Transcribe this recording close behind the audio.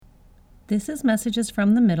This is Messages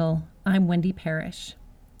from the Middle. I'm Wendy Parrish.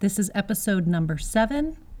 This is episode number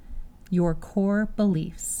 7, Your Core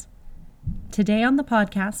Beliefs. Today on the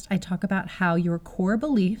podcast, I talk about how your core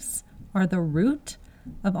beliefs are the root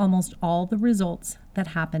of almost all the results that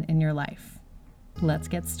happen in your life. Let's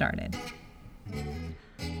get started.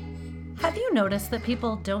 Have you noticed that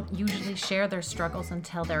people don't usually share their struggles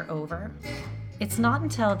until they're over? It's not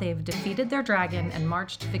until they've defeated their dragon and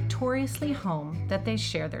marched victoriously home that they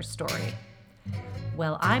share their story.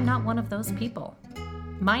 Well, I'm not one of those people.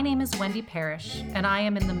 My name is Wendy Parrish, and I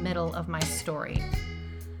am in the middle of my story.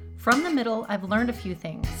 From the middle, I've learned a few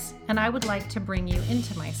things, and I would like to bring you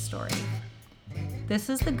into my story. This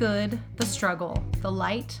is the good, the struggle, the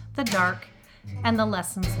light, the dark, and the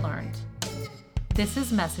lessons learned. This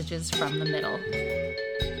is Messages from the Middle.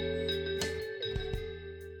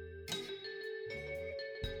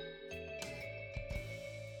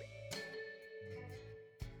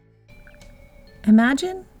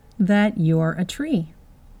 Imagine that you're a tree.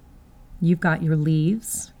 You've got your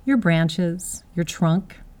leaves, your branches, your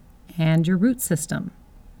trunk, and your root system.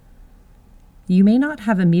 You may not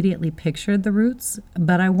have immediately pictured the roots,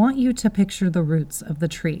 but I want you to picture the roots of the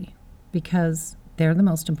tree because they're the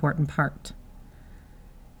most important part.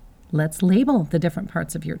 Let's label the different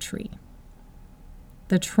parts of your tree.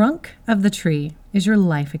 The trunk of the tree is your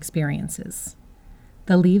life experiences.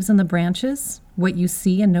 The leaves and the branches, what you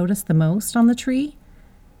see and notice the most on the tree,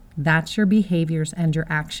 that's your behaviors and your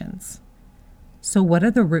actions. So what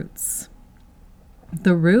are the roots?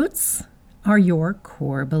 The roots are your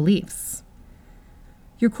core beliefs.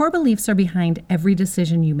 Your core beliefs are behind every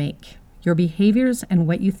decision you make, your behaviors and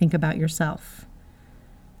what you think about yourself.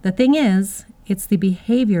 The thing is, it's the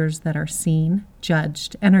behaviors that are seen,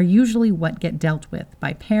 judged, and are usually what get dealt with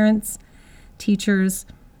by parents, teachers,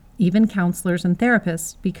 even counselors and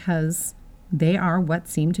therapists, because they are what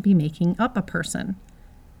seem to be making up a person.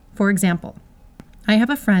 For example, I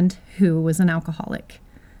have a friend who was an alcoholic,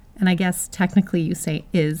 and I guess technically you say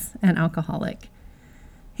is an alcoholic.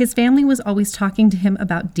 His family was always talking to him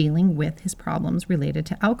about dealing with his problems related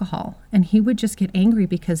to alcohol, and he would just get angry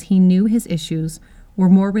because he knew his issues were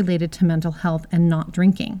more related to mental health and not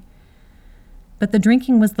drinking. But the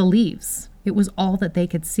drinking was the leaves. It was all that they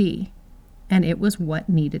could see. And it was what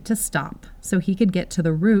needed to stop so he could get to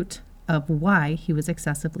the root of why he was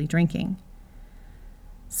excessively drinking.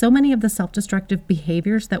 So many of the self-destructive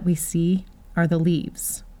behaviors that we see are the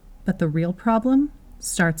leaves, but the real problem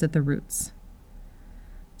starts at the roots.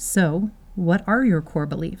 So, what are your core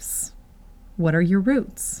beliefs? What are your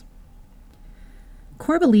roots?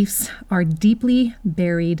 Core beliefs are deeply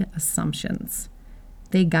buried assumptions.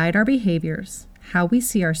 They guide our behaviors, how we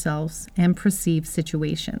see ourselves, and perceive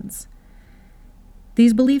situations.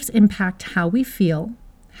 These beliefs impact how we feel,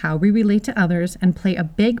 how we relate to others, and play a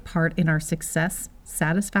big part in our success,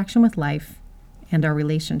 satisfaction with life, and our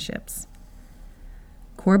relationships.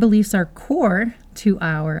 Core beliefs are core to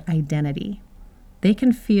our identity. They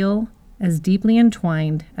can feel as deeply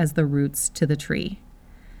entwined as the roots to the tree.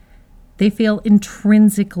 They feel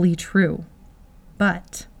intrinsically true,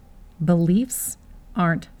 but beliefs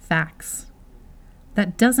aren't facts.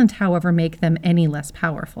 That doesn't, however, make them any less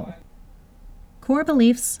powerful. Core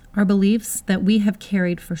beliefs are beliefs that we have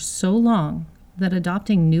carried for so long that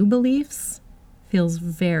adopting new beliefs feels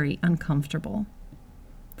very uncomfortable.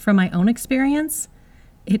 From my own experience,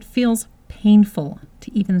 it feels painful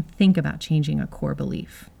to even think about changing a core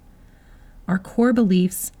belief. Our core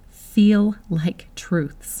beliefs feel like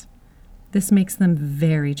truths. This makes them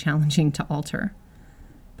very challenging to alter.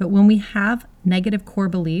 But when we have negative core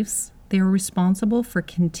beliefs, they are responsible for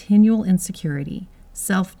continual insecurity,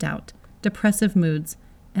 self-doubt, depressive moods,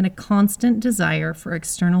 and a constant desire for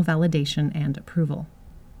external validation and approval.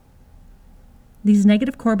 These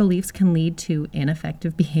negative core beliefs can lead to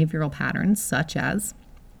ineffective behavioral patterns such as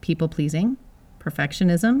people-pleasing,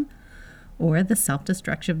 perfectionism, or the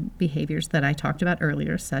self-destructive behaviors that I talked about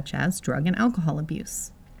earlier, such as drug and alcohol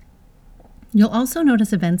abuse. You'll also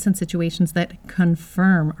notice events and situations that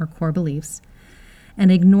confirm our core beliefs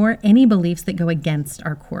and ignore any beliefs that go against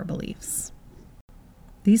our core beliefs.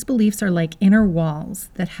 These beliefs are like inner walls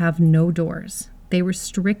that have no doors. They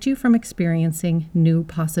restrict you from experiencing new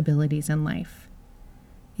possibilities in life.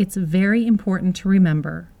 It's very important to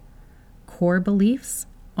remember, core beliefs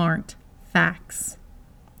aren't facts.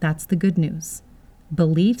 That's the good news.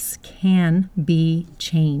 Beliefs can be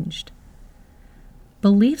changed.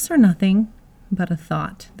 Beliefs are nothing but a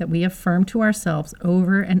thought that we affirm to ourselves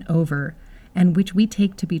over and over and which we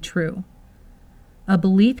take to be true. A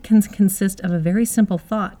belief can consist of a very simple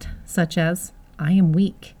thought, such as, I am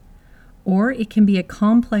weak, or it can be a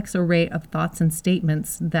complex array of thoughts and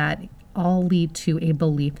statements that all lead to a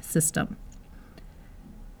belief system.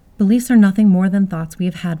 Beliefs are nothing more than thoughts we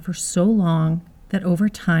have had for so long that over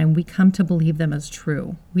time we come to believe them as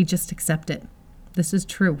true. We just accept it. This is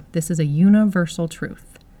true. This is a universal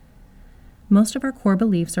truth. Most of our core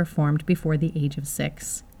beliefs are formed before the age of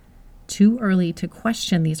 6. Too early to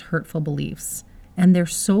question these hurtful beliefs, and they're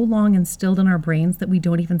so long instilled in our brains that we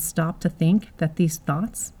don't even stop to think that these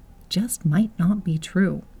thoughts just might not be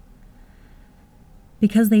true.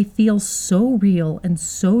 Because they feel so real and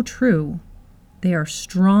so true, they are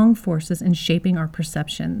strong forces in shaping our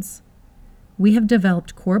perceptions. We have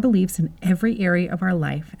developed core beliefs in every area of our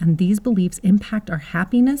life, and these beliefs impact our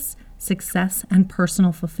happiness, success, and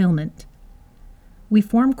personal fulfillment. We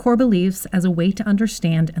form core beliefs as a way to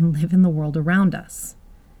understand and live in the world around us.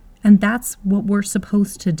 And that's what we're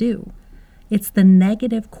supposed to do. It's the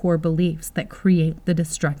negative core beliefs that create the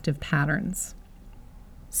destructive patterns.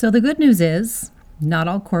 So the good news is, not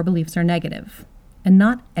all core beliefs are negative, and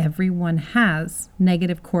not everyone has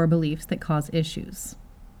negative core beliefs that cause issues.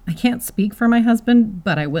 I can't speak for my husband,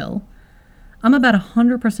 but I will. I'm about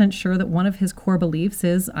 100% sure that one of his core beliefs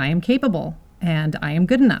is I am capable and I am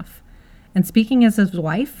good enough. And speaking as his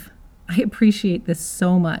wife, I appreciate this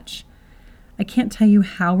so much. I can't tell you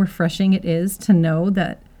how refreshing it is to know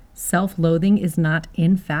that self-loathing is not,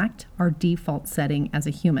 in fact, our default setting as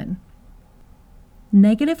a human.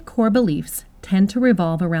 Negative core beliefs tend to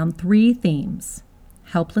revolve around 3 themes: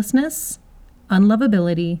 helplessness,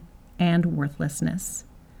 unlovability, and worthlessness.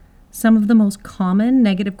 Some of the most common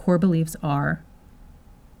negative core beliefs are,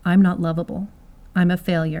 I'm not lovable, I'm a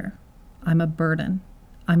failure, I'm a burden,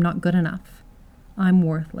 I'm not good enough, I'm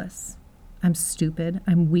worthless, I'm stupid,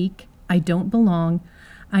 I'm weak, I don't belong,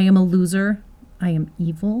 I am a loser, I am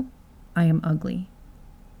evil, I am ugly.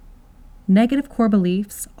 Negative core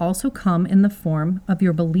beliefs also come in the form of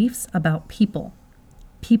your beliefs about people.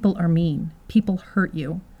 People are mean. People hurt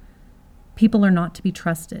you. People are not to be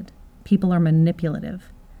trusted. People are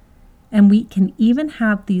manipulative. And we can even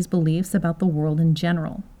have these beliefs about the world in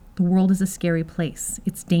general. The world is a scary place.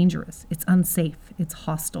 It's dangerous. It's unsafe. It's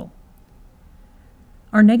hostile.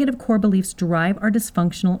 Our negative core beliefs drive our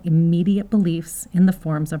dysfunctional immediate beliefs in the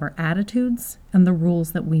forms of our attitudes and the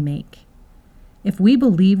rules that we make. If we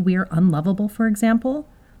believe we are unlovable, for example,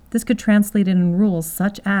 this could translate in rules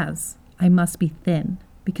such as, I must be thin,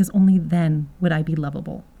 because only then would I be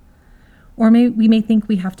lovable. Or we may think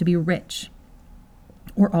we have to be rich,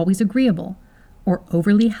 or always agreeable, or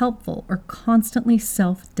overly helpful, or constantly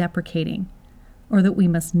self-deprecating, or that we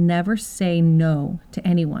must never say no to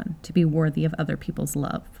anyone to be worthy of other people's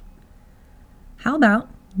love. How about,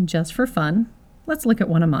 just for fun, let's look at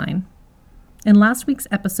one of mine. In last week's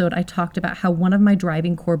episode, I talked about how one of my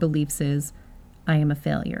driving core beliefs is, I am a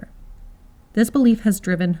failure. This belief has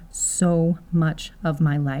driven so much of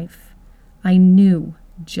my life. I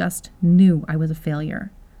just knew I was a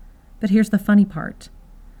failure. But here's the funny part.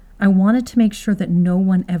 I wanted to make sure that no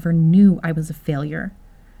one ever knew I was a failure.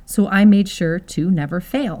 So I made sure to never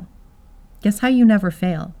fail. Guess how you never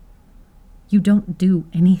fail? You don't do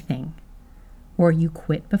anything. Or you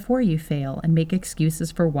quit before you fail and make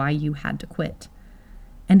excuses for why you had to quit.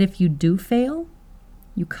 And if you do fail,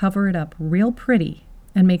 you cover it up real pretty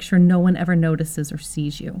and make sure no one ever notices or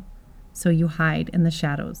sees you. So you hide in the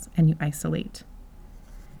shadows and you isolate.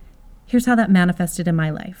 Here's how that manifested in my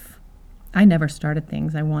life. I never started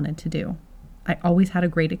things I wanted to do. I always had a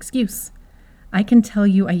great excuse. I can tell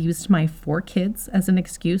you I used my 4 kids as an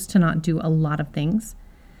excuse to not do a lot of things.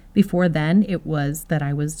 Before then, it was that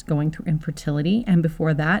I was going through infertility. And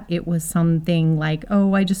before that, it was something like,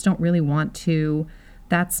 oh, I just don't really want to.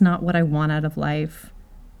 That's not what I want out of life.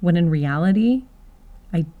 When in reality,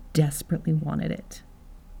 I desperately wanted it.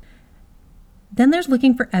 Then there's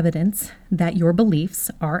looking for evidence that your beliefs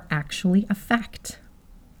are actually a fact.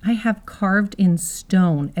 I have carved in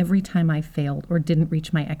stone every time I failed or didn't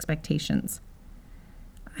reach my expectations.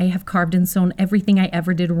 I have carved in stone everything I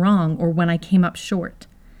ever did wrong or when I came up short.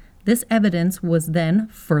 This evidence was then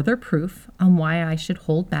further proof on why I should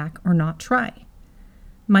hold back or not try.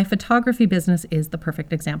 My photography business is the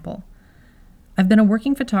perfect example. I've been a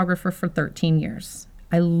working photographer for 13 years.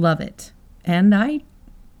 I love it, and I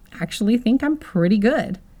actually think I'm pretty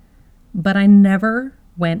good. But I never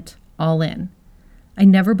went all in. I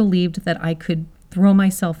never believed that I could throw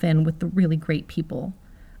myself in with the really great people.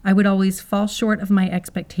 I would always fall short of my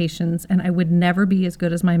expectations, and I would never be as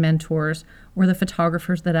good as my mentors or the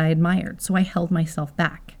photographers that I admired, so I held myself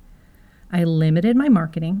back. I limited my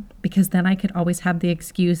marketing because then I could always have the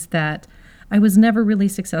excuse that I was never really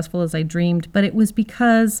successful as I dreamed, but it was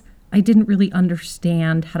because I didn't really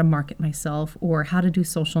understand how to market myself or how to do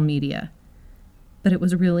social media. But it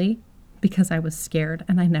was really because I was scared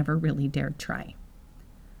and I never really dared try.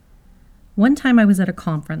 One time I was at a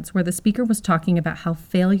conference where the speaker was talking about how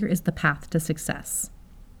failure is the path to success,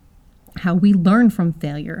 how we learn from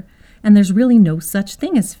failure, and there's really no such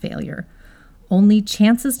thing as failure, only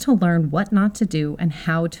chances to learn what not to do and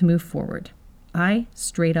how to move forward. I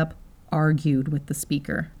straight up argued with the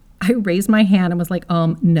speaker. I raised my hand and was like,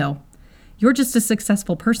 no, you're just a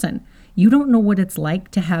successful person. You don't know what it's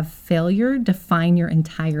like to have failure define your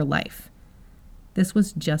entire life. This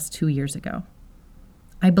was just 2 years ago.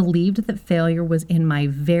 I believed that failure was in my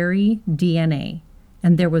very DNA,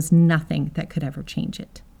 and there was nothing that could ever change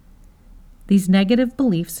it. These negative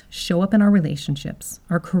beliefs show up in our relationships,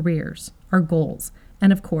 our careers, our goals,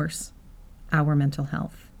 and of course, our mental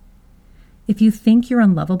health. If you think you're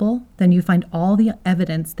unlovable, then you find all the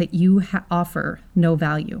evidence that you offer no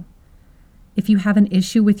value. If you have an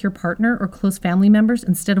issue with your partner or close family members,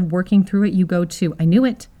 instead of working through it, you go to, I knew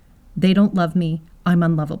it, they don't love me, I'm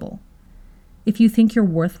unlovable. If you think you're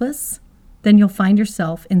worthless, then you'll find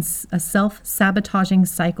yourself in a self-sabotaging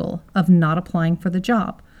cycle of not applying for the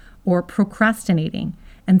job or procrastinating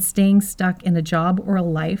and staying stuck in a job or a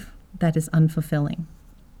life that is unfulfilling.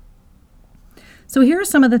 So here are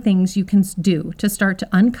some of the things you can do to start to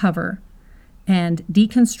uncover and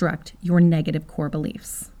deconstruct your negative core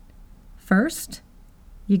beliefs. First,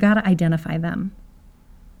 you got to identify them.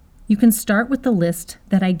 You can start with the list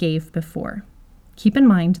that I gave before. Keep in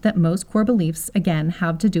mind that most core beliefs, again,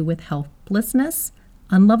 have to do with helplessness,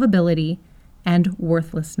 unlovability, and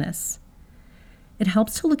worthlessness. It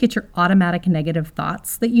helps to look at your automatic negative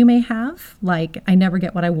thoughts that you may have, like, I never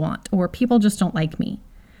get what I want, or people just don't like me.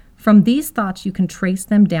 From these thoughts, you can trace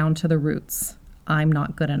them down to the roots. I'm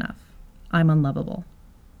not good enough. I'm unlovable.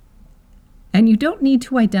 And you don't need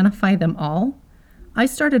to identify them all. I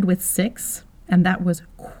started with 6, and that was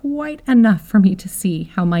quite enough for me to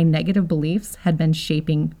see how my negative beliefs had been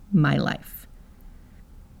shaping my life.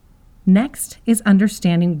 Next is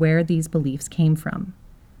understanding where these beliefs came from.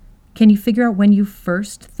 Can you figure out when you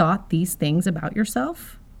first thought these things about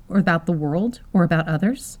yourself, or about the world, or about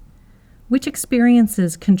others? Which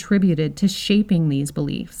experiences contributed to shaping these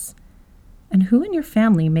beliefs? And who in your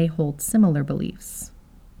family may hold similar beliefs?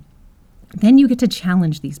 Then you get to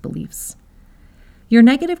challenge these beliefs. Your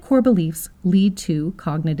negative core beliefs lead to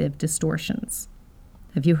cognitive distortions.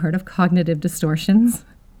 Have you heard of cognitive distortions?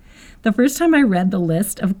 The first time I read the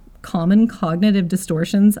list of common cognitive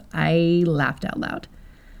distortions, I laughed out loud.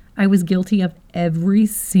 I was guilty of every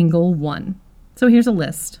single one. So here's a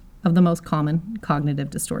list of the most common cognitive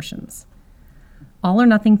distortions. All or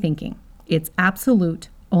nothing thinking. It's absolute,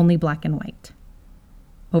 only black and white.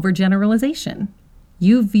 Overgeneralization.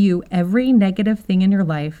 You view every negative thing in your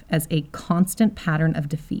life as a constant pattern of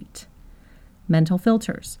defeat. Mental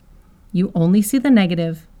filters. You only see the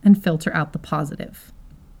negative and filter out the positive.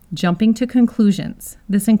 Jumping to conclusions.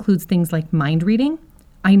 This includes things like mind reading.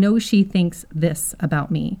 I know she thinks this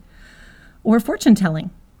about me. Or fortune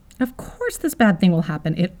telling. Of course this bad thing will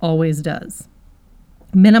happen. It always does.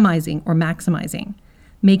 Minimizing or maximizing.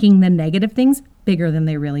 Making the negative things bigger than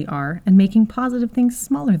they really are and making positive things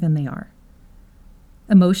smaller than they are.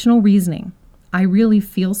 Emotional reasoning. I really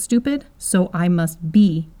feel stupid, so I must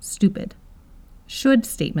be stupid. Should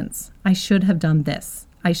statements. I should have done this.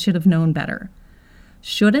 I should have known better.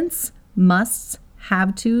 Shouldn'ts, musts,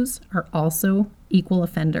 have tos are also equal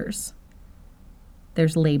offenders.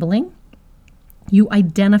 There's labeling. You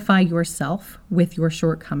identify yourself with your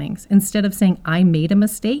shortcomings. Instead of saying, I made a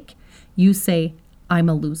mistake, you say, I'm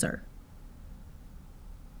a loser.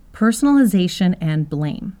 Personalization and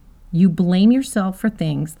blame. You blame yourself for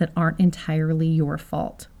things that aren't entirely your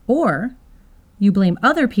fault. Or you blame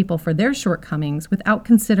other people for their shortcomings without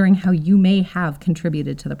considering how you may have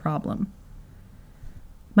contributed to the problem.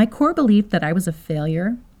 My core belief that I was a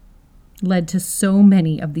failure led to so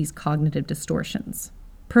many of these cognitive distortions.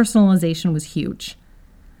 Personalization was huge.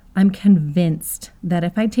 I'm convinced that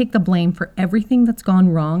if I take the blame for everything that's gone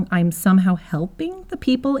wrong, I'm somehow helping the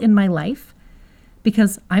people in my life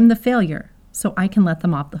because I'm the failure, so I can let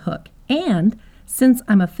them off the hook. And since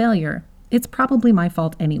I'm a failure, it's probably my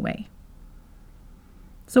fault anyway.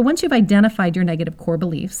 So once you've identified your negative core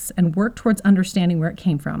beliefs and worked towards understanding where it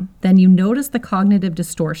came from, then you notice the cognitive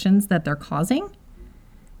distortions that they're causing,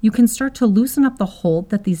 you can start to loosen up the hold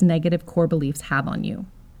that these negative core beliefs have on you.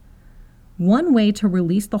 One way to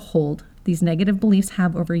release the hold these negative beliefs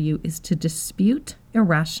have over you is to dispute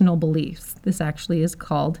irrational beliefs. This actually is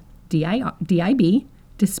called DIB,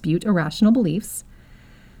 dispute irrational beliefs.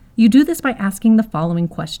 You do this by asking the following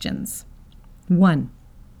questions. 1,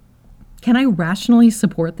 Can I rationally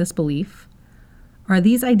support this belief? Are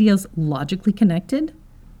these ideas logically connected?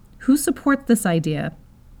 Who supports this idea,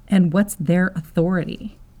 and what's their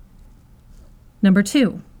authority? Number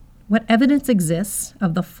 2, what evidence exists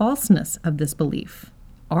of the falseness of this belief?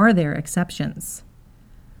 Are there exceptions?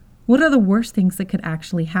 What are the worst things that could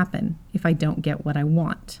actually happen if I don't get what I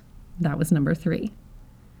want? That was number 3.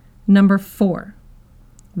 Number 4,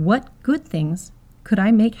 what good things could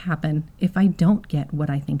I make happen if I don't get what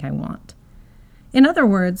I think I want? In other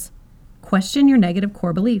words, question your negative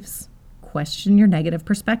core beliefs. Question your negative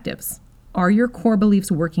perspectives. Are your core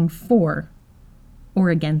beliefs working for or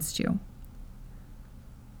against you?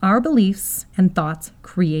 Our beliefs and thoughts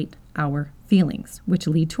create our feelings, which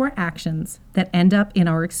lead to our actions that end up in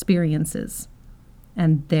our experiences.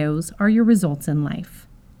 And those are your results in life.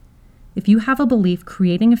 If you have a belief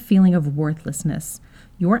creating a feeling of worthlessness,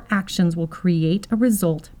 your actions will create a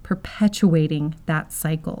result perpetuating that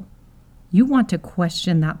cycle. You want to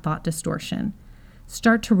question that thought distortion.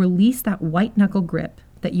 Start to release that white knuckle grip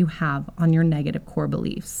that you have on your negative core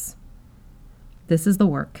beliefs. This is the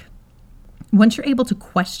work. Once you're able to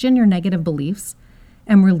question your negative beliefs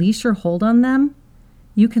and release your hold on them,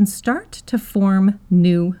 you can start to form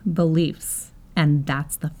new beliefs. And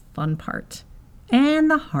that's the fun part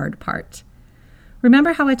and the hard part.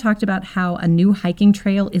 Remember how I talked about how a new hiking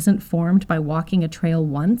trail isn't formed by walking a trail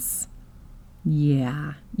once?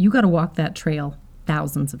 Yeah, you got to walk that trail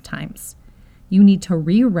thousands of times. You need to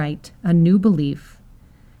rewrite a new belief,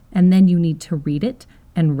 and then you need to read it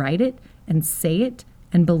and write it and say it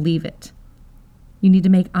and believe it. You need to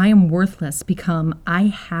make I am worthless become I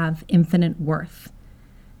have infinite worth.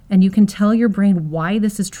 And you can tell your brain why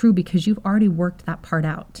this is true because you've already worked that part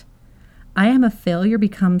out. I am a failure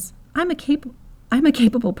becomes I'm a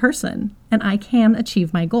capable person and I can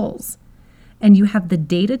achieve my goals. And you have the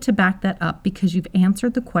data to back that up because you've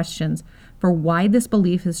answered the questions for why this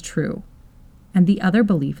belief is true and the other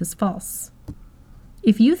belief is false.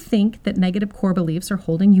 If you think that negative core beliefs are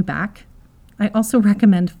holding you back, I also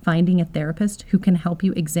recommend finding a therapist who can help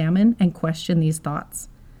you examine and question these thoughts.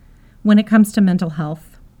 When it comes to mental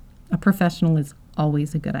health, a professional is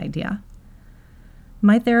always a good idea.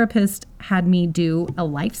 My therapist had me do a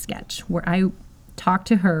life sketch where I talked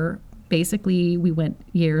to her. Basically, we went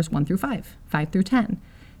years 1 through 5, 5 through 10,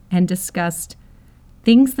 and discussed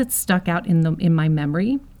things that stuck out in my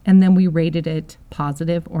memory, and then we rated it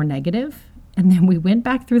positive or negative, and then we went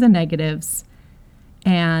back through the negatives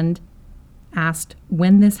and asked,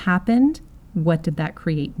 when this happened, what did that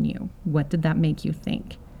create in you? What did that make you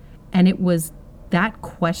think? And it was that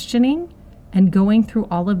questioning and going through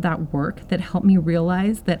all of that work that helped me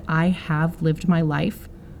realize that I have lived my life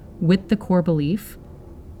with the core belief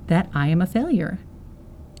that I am a failure.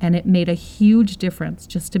 And it made a huge difference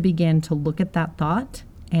just to begin to look at that thought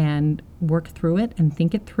and work through it and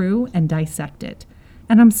think it through and dissect it.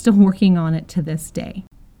 And I'm still working on it to this day.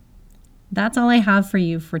 That's all I have for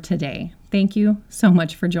you for today. Thank you so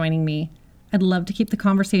much for joining me. I'd love to keep the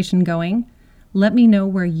conversation going. Let me know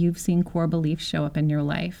where you've seen core beliefs show up in your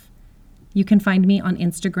life. You can find me on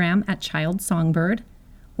Instagram at childsongbird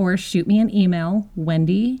or shoot me an email,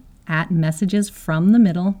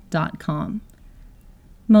 wendy@messagesfromthemiddle.com.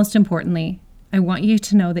 Most importantly, I want you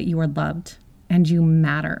to know that you are loved and you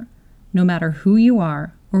matter, no matter who you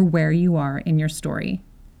are or where you are in your story.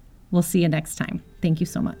 We'll see you next time. Thank you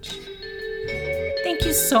so much. Thank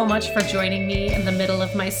you so much for joining me in the middle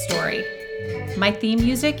of my story. My theme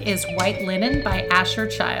music is White Linen by Asher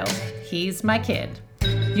Child. He's my kid.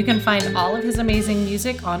 You can find all of his amazing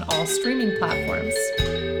music on all streaming platforms.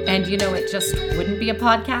 And you know, it just wouldn't be a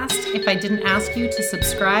podcast if I didn't ask you to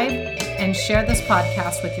subscribe and share this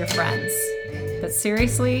podcast with your friends. But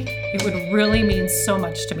seriously, it would really mean so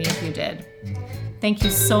much to me if you did. Thank you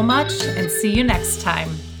so much, and see you next time.